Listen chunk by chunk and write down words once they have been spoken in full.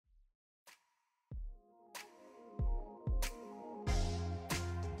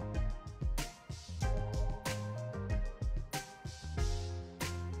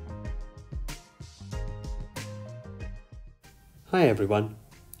Hi everyone,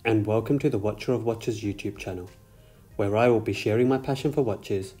 and welcome to the Watcher of Watches YouTube channel, where I will be sharing my passion for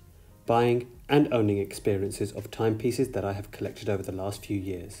watches, buying and owning experiences of timepieces that I have collected over the last few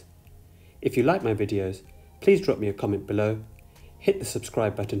years. If you like my videos, please drop me a comment below, hit the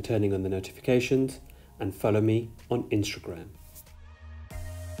subscribe button turning on the notifications, and follow me on Instagram.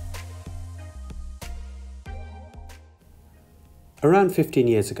 Around 15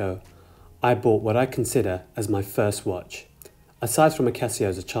 years ago, I bought what I consider as my first watch. Aside from a Casio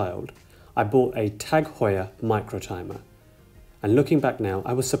as a child, I bought a Tag Heuer Microtimer. And looking back now,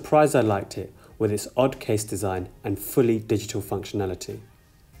 I was surprised I liked it with its odd case design and fully digital functionality.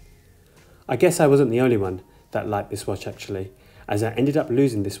 I guess I wasn't the only one that liked this watch actually, as I ended up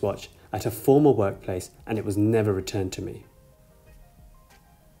losing this watch at a former workplace and it was never returned to me.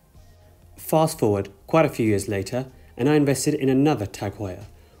 Fast forward quite a few years later, and I invested in another Tag Heuer,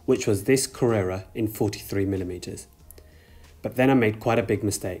 which was this Carrera in 43mm. But then I made quite a big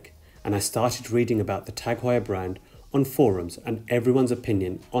mistake, and I started reading about the Tag Heuer brand on forums and everyone's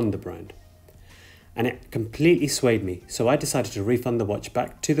opinion on the brand. And it completely swayed me, so I decided to refund the watch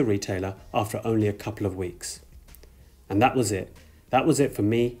back to the retailer after only a couple of weeks. And that was it. That was it for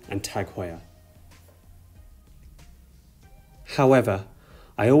me and Tag Heuer. However,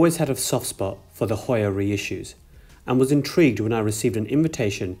 I always had a soft spot for the Heuer reissues, and was intrigued when I received an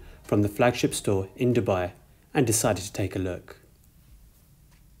invitation from the flagship store in Dubai and decided to take a look.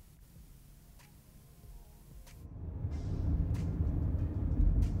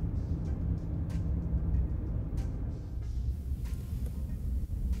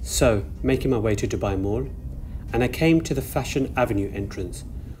 So, making my way to Dubai Mall, and I came to the Fashion Avenue entrance,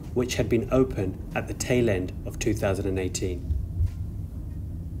 which had been open at the tail end of 2018.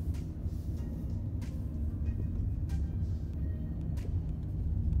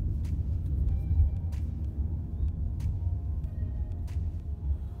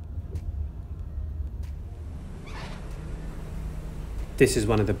 This is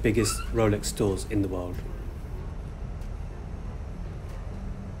one of the biggest Rolex stores in the world.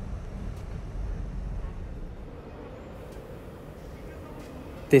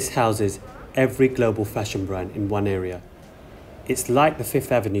 This houses every global fashion brand in one area. It's like the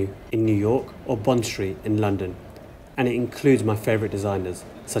Fifth Avenue in New York or Bond Street in London, and it includes my favourite designers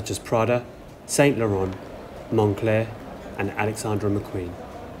such as Prada, Saint Laurent, Moncler and Alexander McQueen.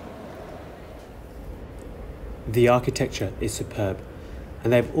 The architecture is superb,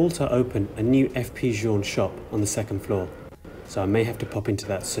 and they've also opened a new FP Journe shop on the second floor, so I may have to pop into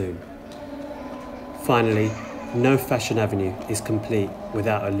that soon. Finally, no Fashion Avenue is complete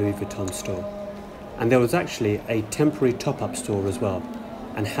without a Louis Vuitton store, and there was actually a temporary top-up store as well,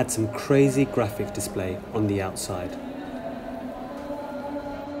 and had some crazy graphic display on the outside.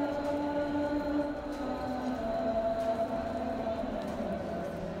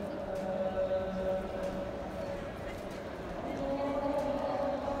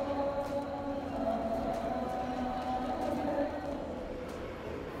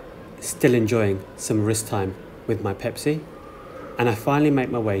 Still enjoying some wrist time with my Pepsi, and I finally make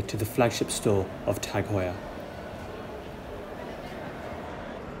my way to the flagship store of Tag Heuer.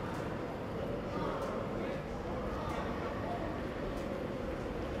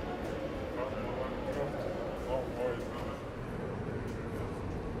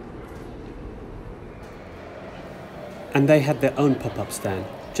 And they had their own pop-up stand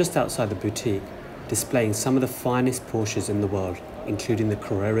just outside the boutique, displaying some of the finest Porsches in the world, including the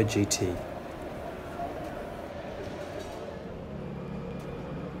Carrera GT.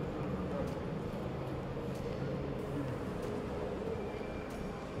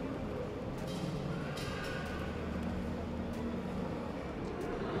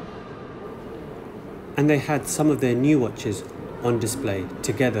 And they had some of their new watches on display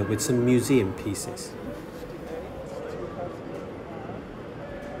together with some museum pieces.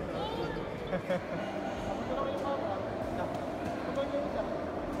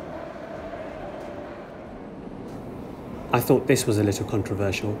 I thought this was a little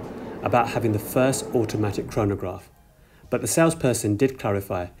controversial about having the first automatic chronograph, but the salesperson did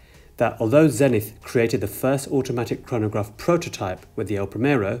clarify that although Zenith created the first automatic chronograph prototype with the El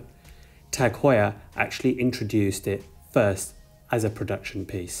Primero, Tag Heuer actually introduced it first as a production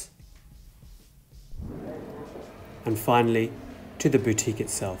piece. And finally, to the boutique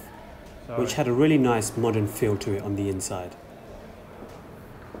itself, which had a really nice modern feel to it on the inside.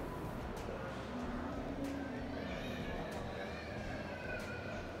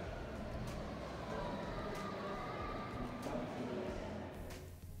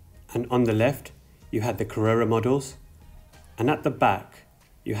 And on the left, you had the Carrera models, and at the back,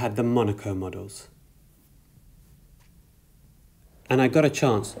 you had the Monaco models. and I got a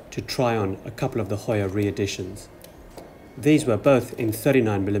chance to try on a couple of the Heuer re-editions. These were both in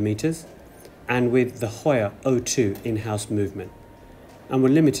 39mm and with the Heuer W.o.W in-house movement, and were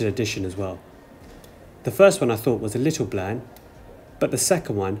limited edition as well. The first one I thought was a little bland, but the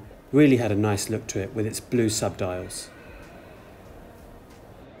second one really had a nice look to it with its blue subdials.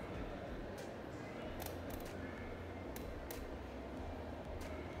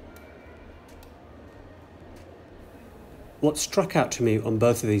 What struck out to me on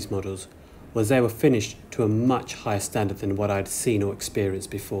both of these models was they were finished to a much higher standard than what I had seen or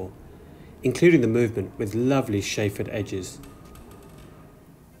experienced before, including the movement with lovely chamfered edges.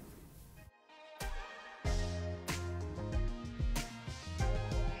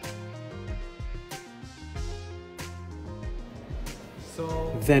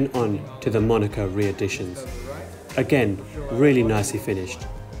 Then on to the Monaco re-editions. Again, really nicely finished,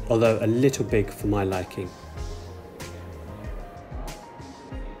 although a little big for my liking.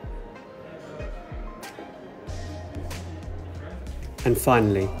 And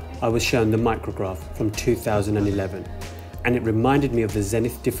finally, I was shown the Micrograph from 2011, and it reminded me of the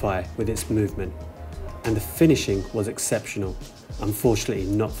Zenith Defy with its movement, and the finishing was exceptional, unfortunately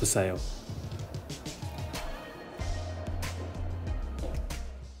not for sale.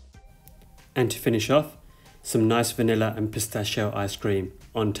 And to finish off, some nice vanilla and pistachio ice cream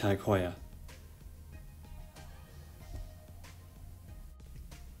on Tag Heuer.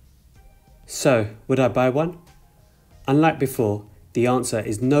 So, would I buy one? Unlike before, the answer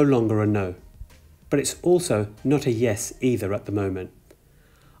is no longer a no, but it's also not a yes either at the moment.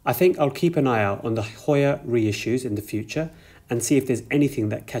 I think I'll keep an eye out on the Heuer reissues in the future and see if there's anything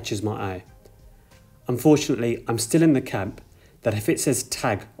that catches my eye. Unfortunately, I'm still in the camp that if it says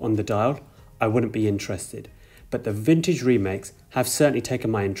Tag on the dial, I wouldn't be interested, but the vintage remakes have certainly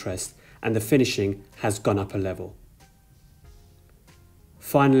taken my interest and the finishing has gone up a level.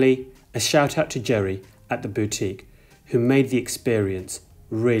 Finally, a shout out to Jerry at the boutique, who made the experience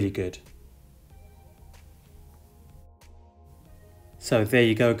really good. So there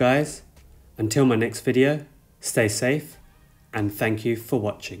you go guys, until my next video, stay safe and thank you for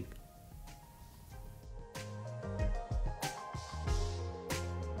watching.